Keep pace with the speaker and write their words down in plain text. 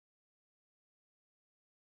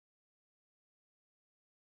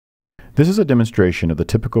This is a demonstration of the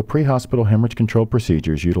typical pre-hospital hemorrhage control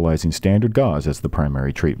procedures utilizing standard gauze as the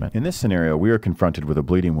primary treatment. In this scenario, we are confronted with a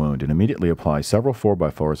bleeding wound and immediately apply several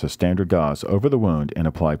 4x4s of standard gauze over the wound and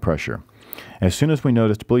apply pressure. As soon as we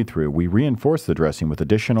noticed bleed-through, we reinforce the dressing with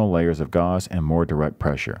additional layers of gauze and more direct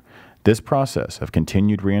pressure. This process of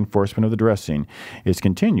continued reinforcement of the dressing is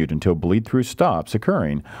continued until bleed-through stops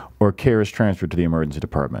occurring or care is transferred to the emergency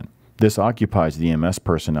department. This occupies the EMS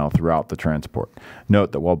personnel throughout the transport.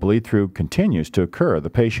 Note that while bleed-through continues to occur, the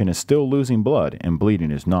patient is still losing blood and bleeding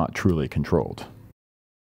is not truly controlled.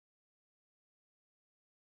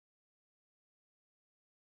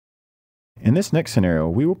 In this next scenario,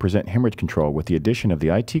 we will present hemorrhage control with the addition of the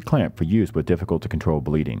iTClamp for use with difficult-to-control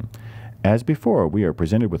bleeding. As before, we are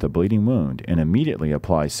presented with a bleeding wound and immediately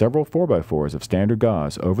apply several 4x4s of standard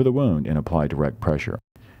gauze over the wound and apply direct pressure.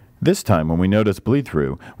 This time, when we notice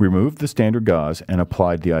bleed-through, we removed the standard gauze and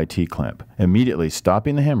applied the iTClamp, immediately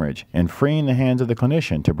stopping the hemorrhage and freeing the hands of the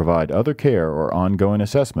clinician to provide other care or ongoing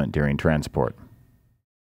assessment during transport.